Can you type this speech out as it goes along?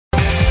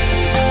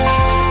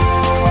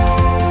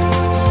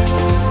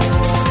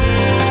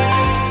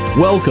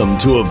Welcome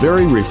to a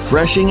very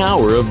refreshing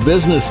hour of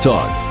business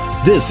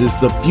talk. This is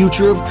the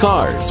Future of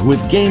Cars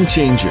with Game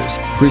Changers,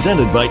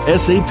 presented by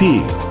SAP.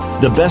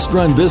 The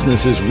best-run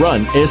businesses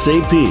run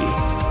SAP.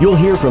 You'll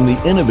hear from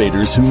the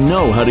innovators who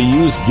know how to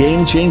use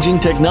game-changing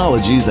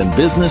technologies and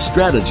business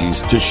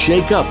strategies to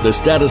shake up the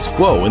status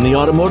quo in the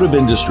automotive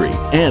industry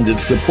and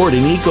its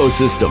supporting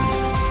ecosystem,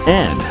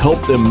 and help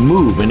them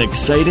move in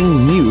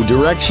exciting new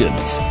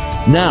directions.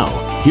 Now,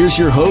 here's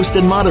your host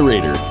and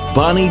moderator,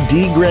 Bonnie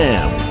D.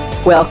 Graham.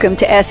 Welcome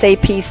to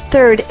SAP's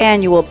third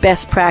annual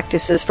Best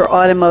Practices for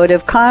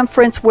Automotive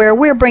Conference, where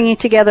we're bringing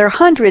together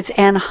hundreds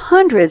and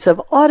hundreds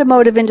of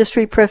automotive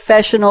industry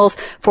professionals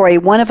for a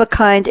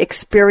one-of-a-kind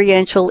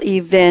experiential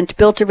event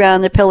built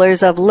around the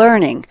pillars of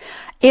learning,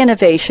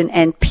 innovation,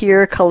 and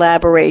peer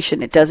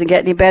collaboration. It doesn't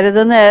get any better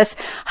than this.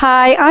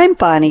 Hi, I'm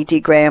Bonnie D.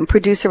 Graham,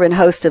 producer and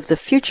host of The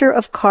Future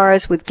of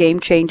Cars with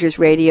Game Changers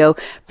Radio,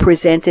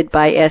 presented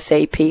by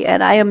SAP.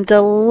 And I am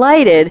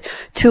delighted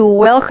to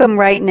welcome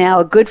right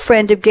now a good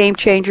friend of Game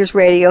Changers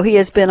Radio. He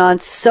has been on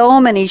so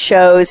many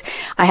shows.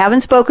 I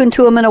haven't spoken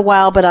to him in a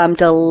while, but I'm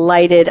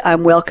delighted.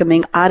 I'm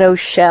welcoming Otto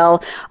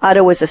Schell.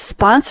 Otto is a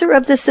sponsor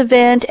of this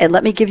event, and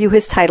let me give you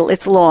his title.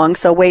 It's long,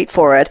 so wait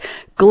for it.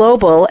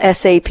 Global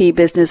SAP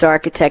Business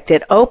Architect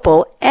at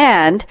Opel,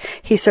 and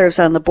he serves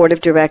on the board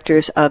of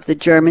directors of the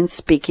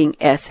German-speaking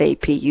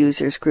SAP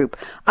Users Group.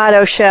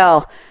 Otto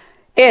Schell,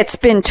 it's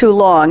been too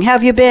long. How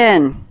have you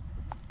been?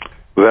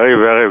 Very,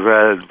 very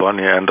well,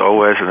 Bonnie, and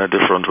always in a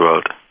different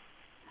world.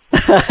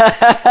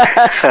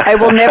 I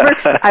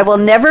will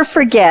never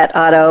forget,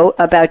 Otto,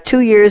 about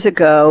 2 years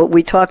ago,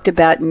 we talked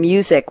about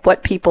music,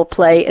 what people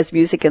play as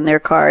music in their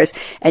cars,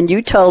 and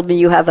you told me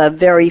you have a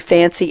very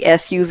fancy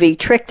SUV,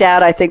 tricked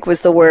out, I think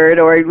was the word,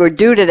 or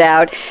duded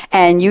out,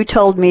 and you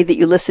told me that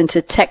you listen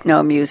to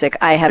techno music.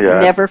 I have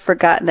never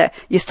forgotten that.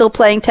 You still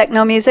playing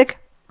techno music?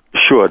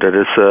 Sure, that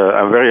is.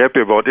 I'm very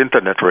happy about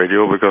internet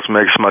radio because it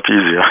makes it much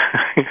easier.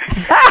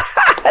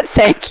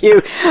 Thank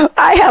you.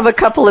 I have a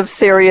couple of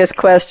serious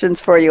questions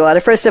for you, Otto.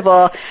 First of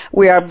all,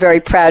 we are very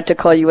proud to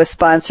call you a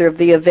sponsor of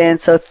the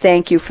event, so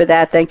thank you for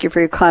that. Thank you for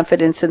your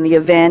confidence in the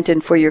event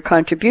and for your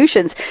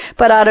contributions.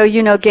 But Otto,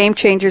 you know Game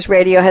Changers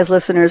Radio has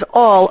listeners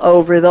all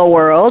over the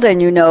world,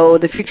 and you know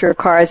The Future of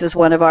Cars is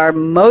one of our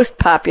most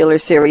popular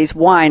series.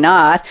 Why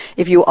not?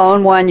 If you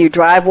own one, you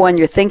drive one,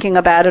 you're thinking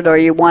about it, or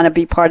you want to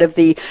be part of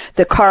the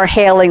car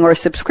hailing or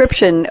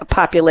subscription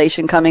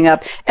population coming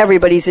up,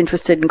 everybody's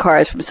interested in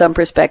cars from some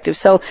perspective.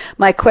 So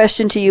my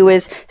question to you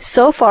is,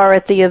 so far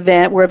at the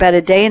event, we're about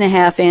a day and a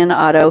half in,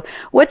 Otto,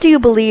 what do you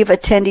believe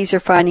attendees are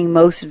finding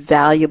most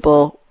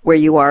valuable where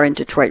you are in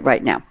Detroit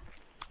right now?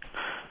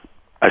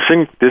 I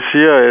think this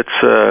year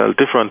it's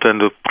different than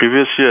the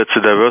previous year. It's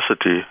a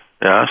diversity.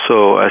 Yeah,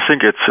 so I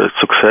think it's a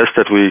success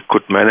that we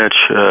could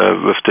manage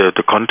with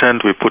the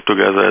content we put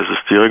together as a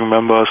steering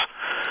members,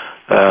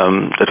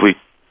 that we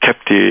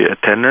kept the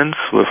attendance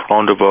with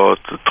around about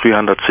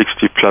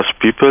 360 plus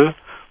people,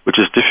 which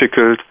is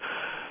difficult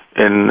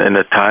in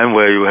a time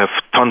where you have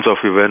tons of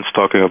events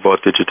talking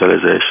about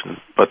digitalization.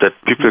 But that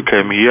people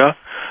came here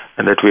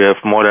and that we have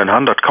more than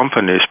 100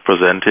 companies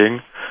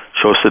presenting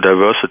shows the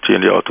diversity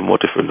in the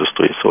automotive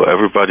industry. So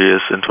everybody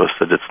is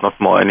interested. It's not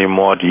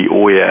anymore the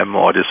OEM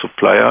or the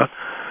supplier.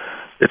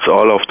 It's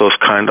all of those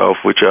kind of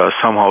which are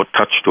somehow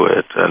touched to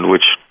it and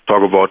which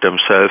talk about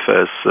themselves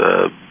as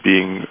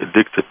being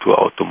addicted to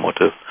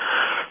automotive.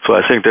 So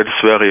I think that is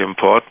very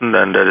important,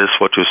 and that is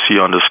what you see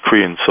on the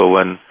screen. So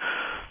when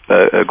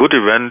a good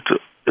event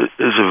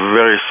is a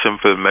very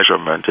simple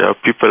measurement. Yeah,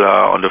 people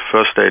are on the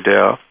first day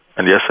there,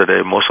 and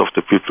yesterday most of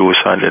the people who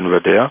signed in were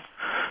there.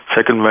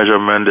 Second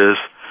measurement is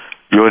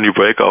during the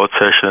breakout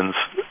sessions,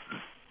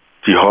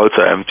 the halls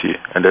are empty,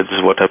 and that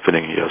is what's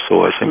happening here.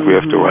 So I think we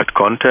have the right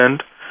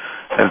content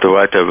and the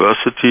right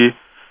diversity.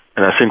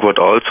 And I think what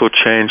also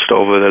changed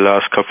over the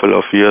last couple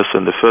of years,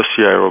 and the first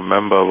year I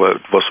remember where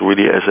it was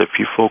really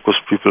SAP focused,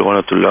 people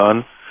wanted to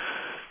learn.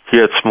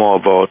 Here it's more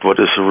about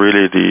what is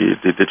really the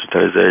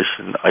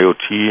digitalization,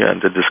 IoT,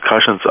 and the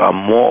discussions are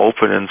more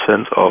open in the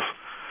sense of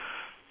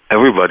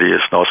everybody is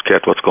now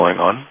scared what's going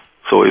on.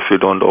 So if you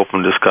don't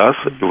open discuss,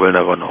 you will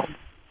never know.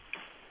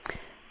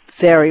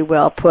 Very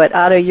well put.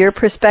 Otto, your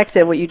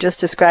perspective, what you just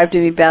described to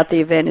me about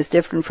the event is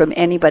different from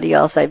anybody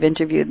else I've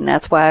interviewed, and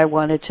that's why I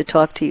wanted to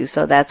talk to you,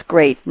 so that's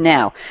great.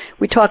 Now,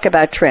 we talk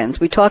about trends.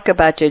 We talk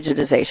about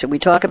digitization. We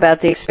talk about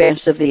the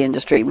expansion of the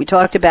industry. We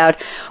talked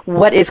about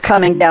what is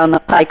coming down the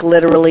pike,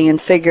 literally and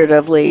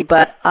figuratively,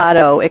 but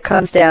Otto, it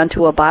comes down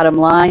to a bottom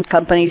line.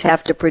 Companies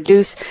have to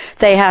produce.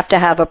 They have to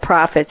have a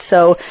profit.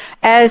 So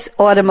as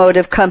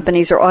automotive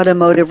companies or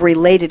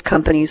automotive-related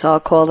companies,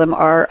 I'll call them,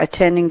 are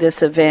attending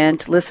this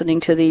event, listening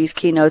to these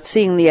keynotes,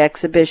 seeing the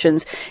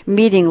exhibitions,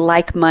 meeting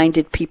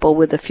like-minded people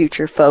with a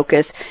future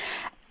focus,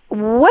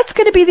 what's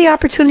going to be the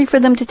opportunity for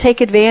them to take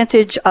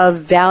advantage of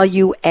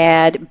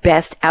value-add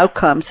best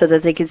outcomes so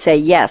that they can say,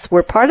 yes,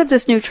 we're part of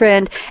this new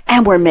trend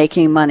and we're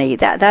making money?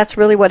 That's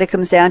really what it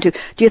comes down to.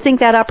 Do you think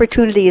that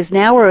opportunity is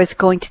now, or is it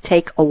going to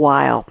take a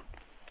while?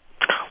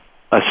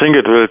 I think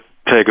it will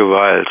take a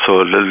while.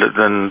 So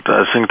then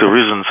I think the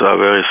reasons are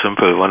very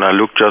simple. When I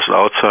look just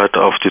outside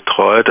of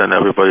Detroit and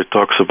everybody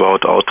talks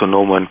about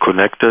autonomous and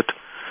connected, it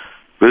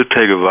will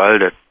take a while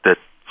that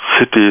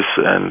cities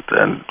and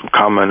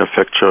car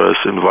manufacturers,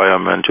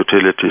 environment,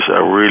 utilities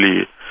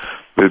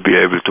will be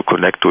able to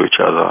connect to each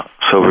other.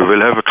 So we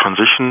will have a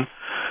transition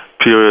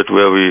period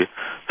where we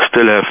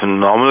still have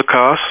normal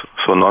cars,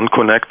 so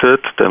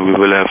non-connected. Then we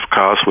will have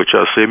cars which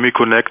are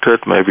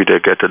semi-connected. Maybe they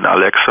get an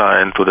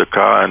Alexa into the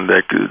car and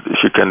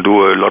she can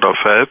do a lot of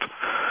help.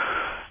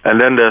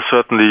 And then there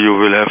certainly you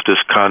will have this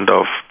kind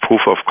of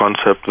proof of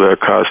concept where a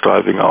car is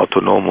driving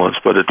autonomous.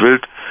 But it will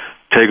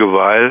take a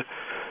while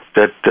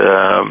that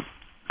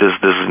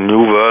this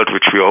new world,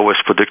 which we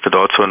always predicted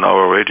also in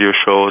our radio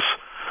shows,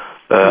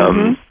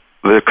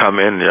 will come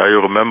in. Yeah, you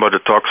remember the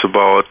talks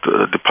about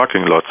the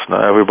parking lots.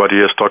 Now everybody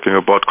is talking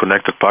about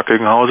connected parking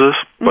houses,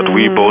 but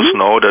we both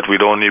know that we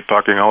don't need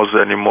parking houses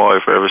anymore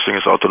if everything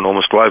is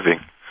autonomous driving,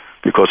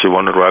 because you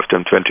want to drive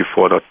them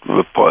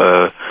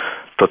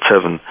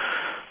 24/7.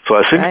 So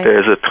I think there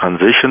is a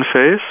transition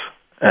phase,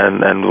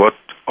 and what,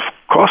 of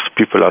course,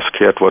 people are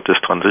scared what this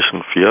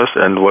transition fears,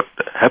 and what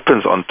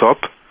happens on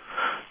top.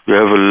 You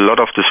have a lot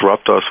of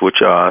disruptors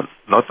which are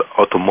not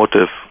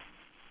automotive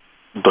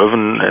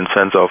driven in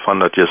sense of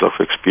 100 years of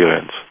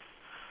experience.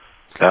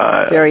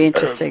 Very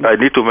interesting. I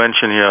need to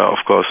mention here,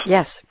 of course,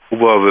 yes,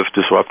 Uber with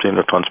disrupting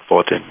the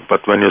transporting.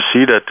 But when you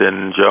see that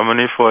in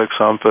Germany, for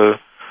example,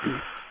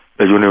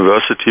 a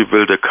university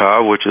built a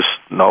car which is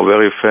now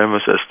very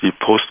famous as the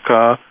post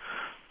car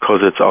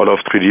because it's out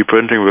of 3D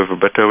printing with a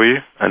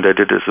battery, and they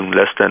did this in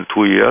less than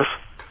 2 years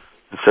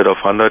instead of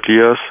 100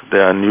 years.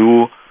 There are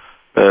new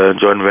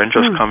joint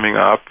ventures coming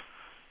up.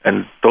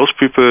 And those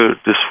people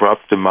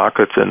disrupt the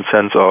markets in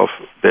sense of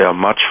they are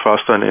much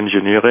faster in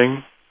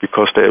engineering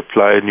because they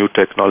apply new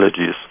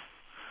technologies.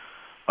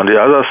 On the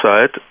other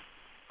side,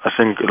 I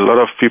think a lot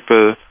of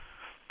people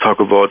talk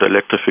about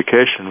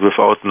electrification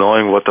without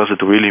knowing what does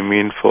it really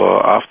mean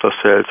for after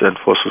sales and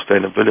for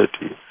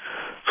sustainability.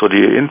 So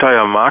the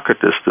entire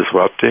market is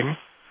disrupting.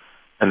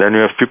 And then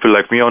you have people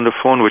like me on the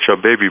phone, which are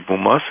baby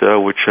boomers,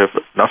 which have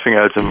nothing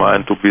else in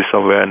mind to be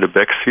somewhere in the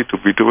back seat to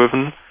be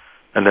driven.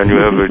 And then you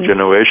have a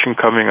generation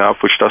coming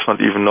up which does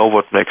not even know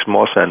what makes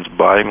more sense,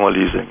 buying or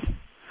leasing.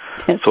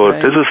 This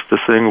is the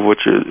thing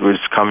which is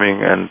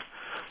coming and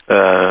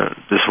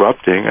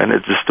disrupting, and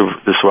it is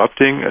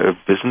disrupting a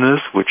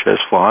business which has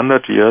for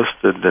 100 years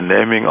the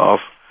naming of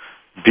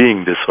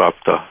being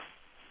disruptor.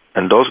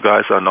 And those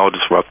guys are now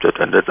disrupted,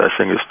 and that, I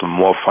think, is the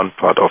more fun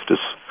part of this,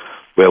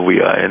 where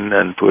we are in,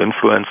 and to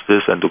influence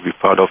this and to be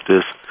part of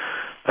this.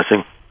 I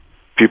think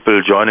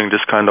people joining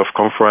this kind of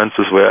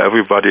conferences where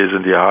everybody is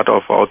in the heart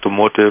of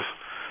automotive,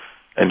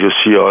 and you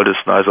see all this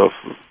nice of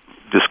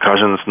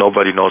discussions,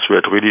 nobody knows where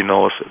it really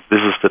knows.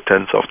 This is the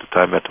tense of the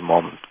time at the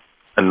moment,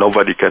 and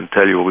nobody can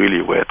tell you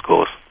really where it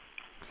goes.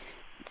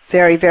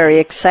 Very, very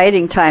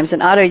exciting times.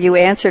 And Otto, you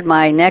answered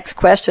my next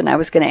question. I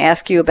was going to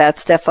ask you about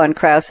Stefan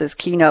Krause's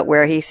keynote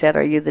where he said,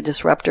 are you the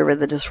disruptor or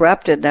the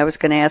disrupted? And I was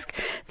going to ask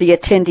the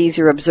attendees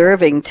you're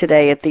observing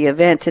today at the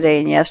event, today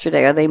and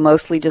yesterday, are they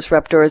mostly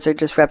disruptors or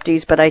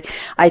disruptees? But I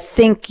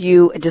think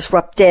you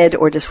disrupted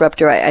or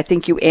disruptor. I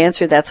think you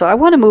answered that. So I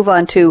want to move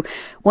on to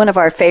one of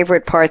our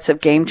favorite parts of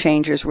Game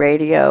Changers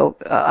Radio,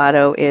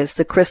 Otto, is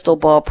the crystal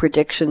ball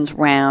predictions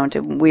round.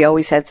 And we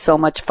always had so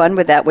much fun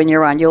with that when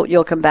you're on.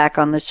 You'll come back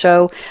on the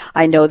show.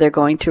 I know they're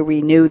going to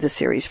renew the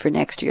series for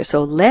next year.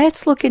 So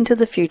let's look into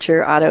the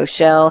future, Otto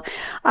Schell.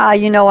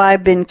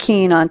 I've been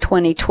keen on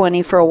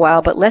 2020 for a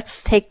while, but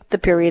let's take the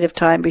period of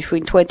time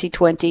between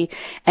 2020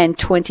 and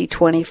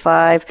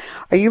 2025.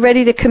 Are you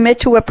ready to commit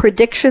to a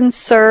prediction,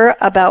 sir,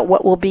 about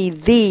what will be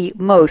the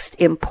most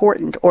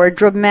important or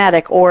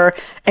dramatic or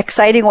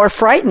exciting or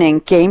frightening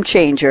game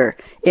changer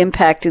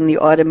impacting the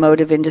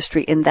automotive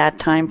industry in that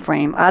time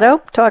frame? Otto,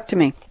 talk to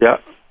me. Yeah,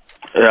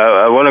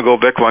 I want to go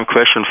back one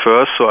question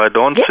first. So I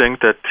don't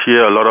think that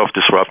here are a lot of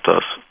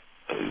disruptors.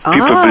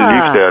 People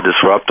believe they are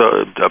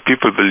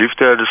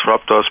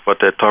disruptors, but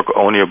they talk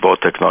only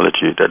about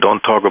technology. They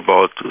don't talk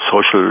about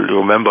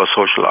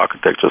social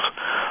architectures,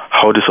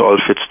 how this all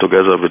fits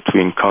together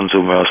between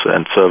consumers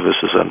and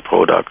services and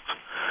products.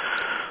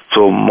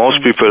 So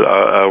most people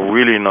are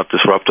really not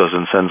disruptors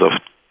in the sense of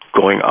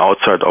going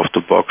outside of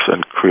the box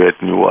and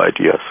create new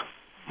ideas.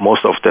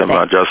 Most of them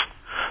are just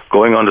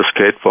going on the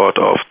skateboard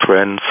of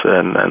trends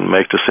and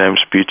make the same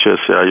speeches.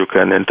 Yeah, you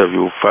can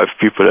interview 5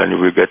 people and you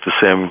will get the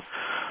same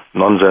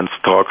nonsense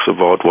talks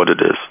about what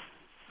it is.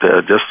 There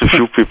are just a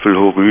few people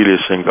who really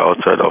think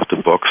outside of the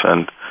box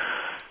and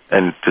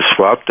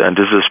disrupt, and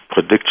this is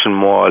prediction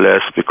more or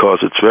less,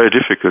 because it's very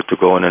difficult to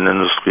go in an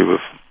industry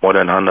with more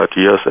than 100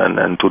 years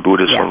and to do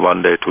this from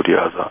one day to the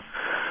other.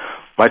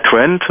 My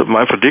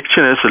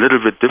prediction is a little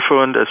bit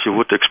different as you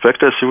would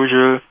expect as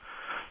usual.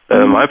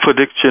 My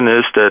prediction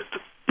is that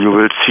you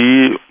will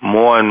see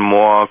more and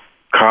more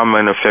car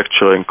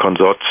manufacturing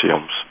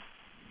consortiums.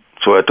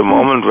 So at the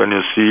moment, when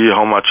you see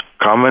how much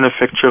car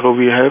manufacturer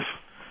we have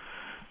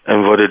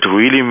and what it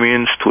really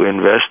means to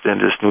invest in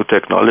these new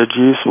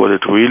technologies, what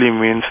it really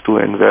means to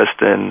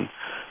invest in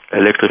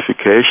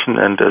electrification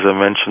and, as I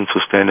mentioned,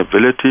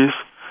 sustainabilities.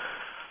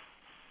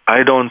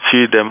 I don't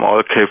see them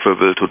all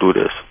capable to do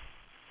this.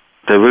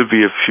 There will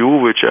be a few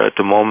which are at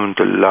the moment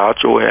the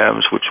large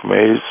OEMs which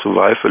may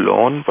survive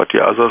alone, but the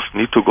others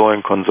need to go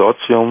in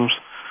consortiums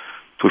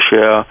to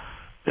share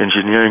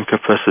engineering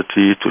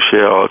capacity, to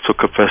share also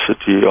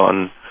capacity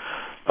on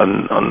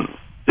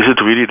is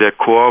it really their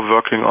core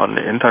working on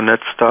the internet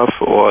stuff,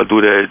 or do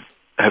they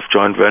have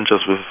joint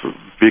ventures with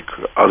big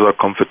other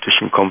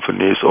competition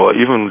companies, or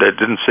even they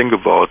didn't think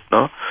about,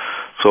 no?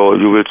 So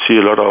you will see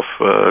a lot of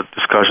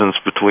discussions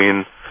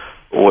between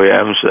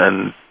OEMs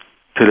and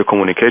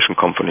telecommunication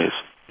companies,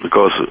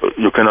 because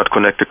you cannot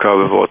connect the car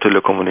without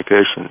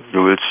telecommunication.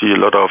 You will see a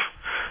lot of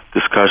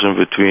discussion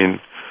between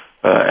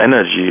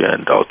energy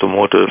and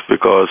automotive,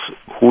 because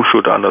who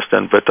should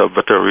understand better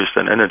batteries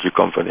than energy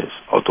companies?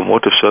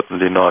 Automotive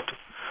certainly not.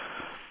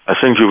 I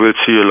think you will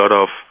see a lot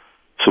of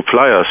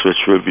suppliers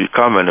which will be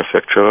car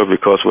manufacturer,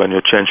 because when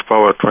you change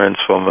powertrains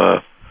from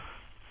a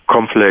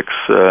complex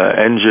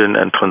engine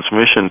and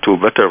transmission to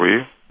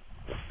battery,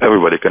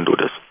 everybody can do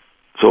this.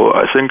 So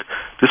I think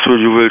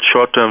you will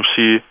short-term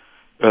see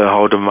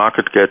how the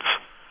market gets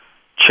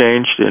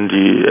changed in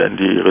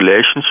the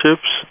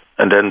relationships.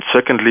 And then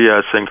secondly,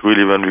 I think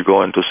really when we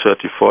go into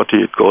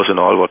 30-40, it goes in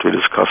all what we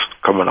discussed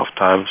common of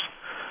times.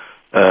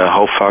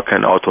 How far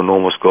can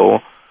autonomous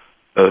go?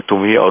 To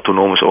me,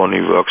 autonomous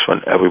only works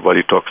when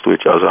everybody talks to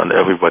each other and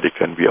everybody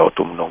can be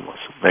autonomous.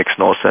 It makes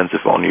no sense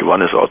if only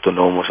one is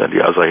autonomous and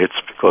the other hits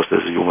because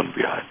there's a human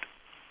behind.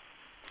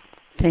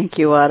 Thank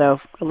you, Otto.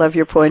 I love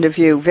your point of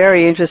view.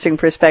 Very interesting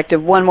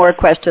perspective. One more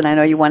question. I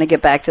know you want to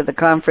get back to the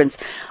conference.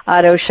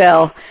 Otto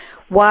Schell,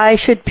 why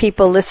should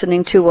people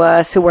listening to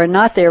us who are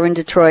not there in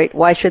Detroit,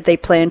 why should they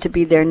plan to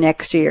be there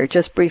next year?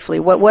 Just briefly,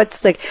 what's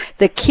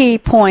the key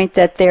point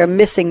that they're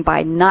missing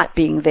by not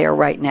being there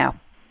right now?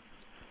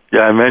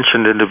 Yeah, I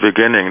mentioned in the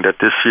beginning that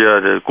this year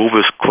the group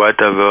is quite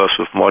diverse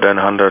with more than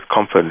 100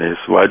 companies.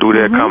 Why do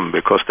they come?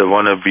 Because they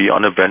want to be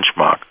on a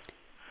benchmark.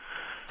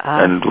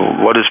 And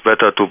what is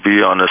better to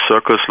be on a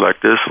circus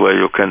like this where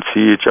you can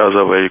see each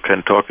other, where you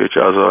can talk to each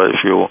other?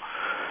 If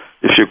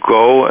you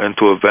go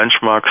into a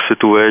benchmark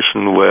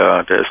situation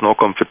where there's no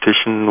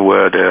competition,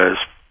 where there's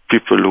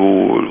people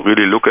who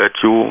really look at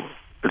you,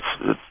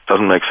 it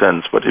doesn't make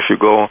sense. But if you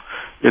go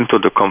into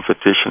the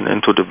competition,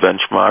 into the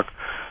benchmark,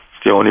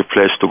 it's the only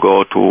place to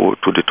go to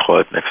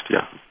Detroit next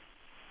year.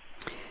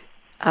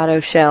 Otto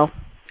Schell,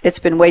 it's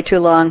been way too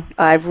long.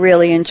 I've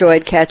really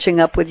enjoyed catching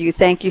up with you.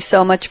 Thank you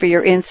so much for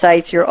your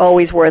insights. You're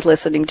always worth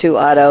listening to,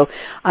 Otto.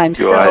 I'm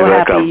so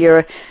happy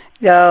you're...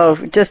 Oh,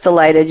 just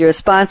delighted. You're a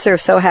sponsor.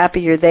 So happy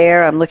you're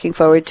there. I'm looking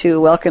forward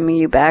to welcoming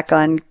you back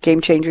on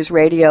Game Changers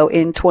Radio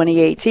in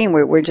 2018.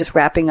 We're just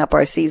wrapping up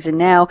our season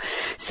now.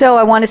 So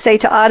I want to say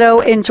to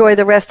Otto, enjoy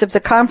the rest of the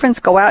conference.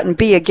 Go out and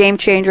be a game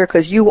changer,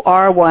 because you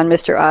are one,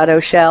 Mr.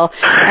 Otto Schell.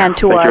 And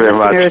to our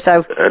listeners,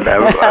 I'm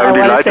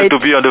delighted to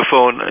be on the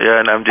phone. Yeah,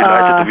 and I'm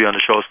delighted to be on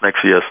the shows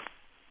next year.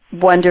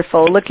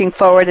 Wonderful. Looking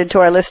forward. And to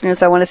our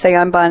listeners, I want to say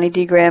I'm Bonnie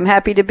D. Graham.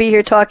 Happy to be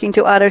here talking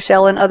to Otto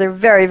Schell and other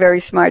very, very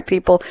smart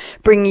people,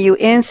 bringing you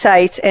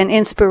insights and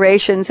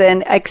inspirations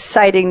and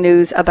exciting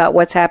news about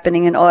what's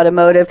happening in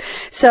automotive.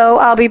 So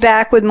I'll be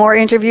back with more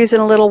interviews in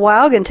a little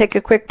while. Going to take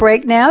a quick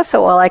break now.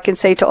 So all I can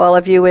say to all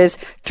of you is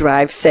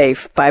drive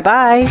safe.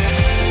 Bye-bye.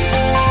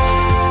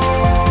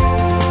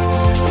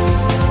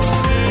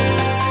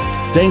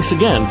 Thanks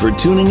again for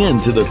tuning in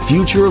to the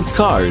Future of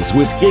Cars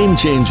with Game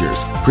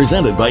Changers,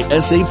 presented by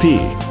SAP.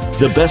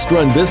 The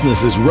best-run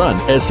businesses run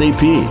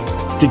SAP.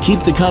 To keep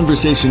the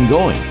conversation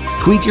going,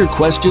 tweet your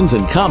questions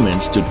and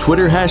comments to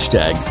Twitter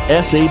hashtag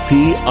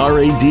 #SAPRADIO.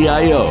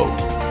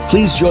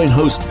 Please join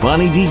host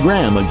Bonnie D.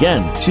 Graham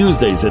again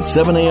Tuesdays at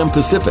 7 a.m.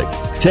 Pacific,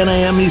 10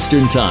 a.m.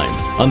 Eastern Time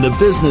on the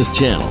Business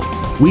Channel.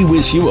 We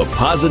wish you a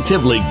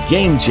positively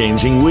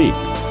game-changing week.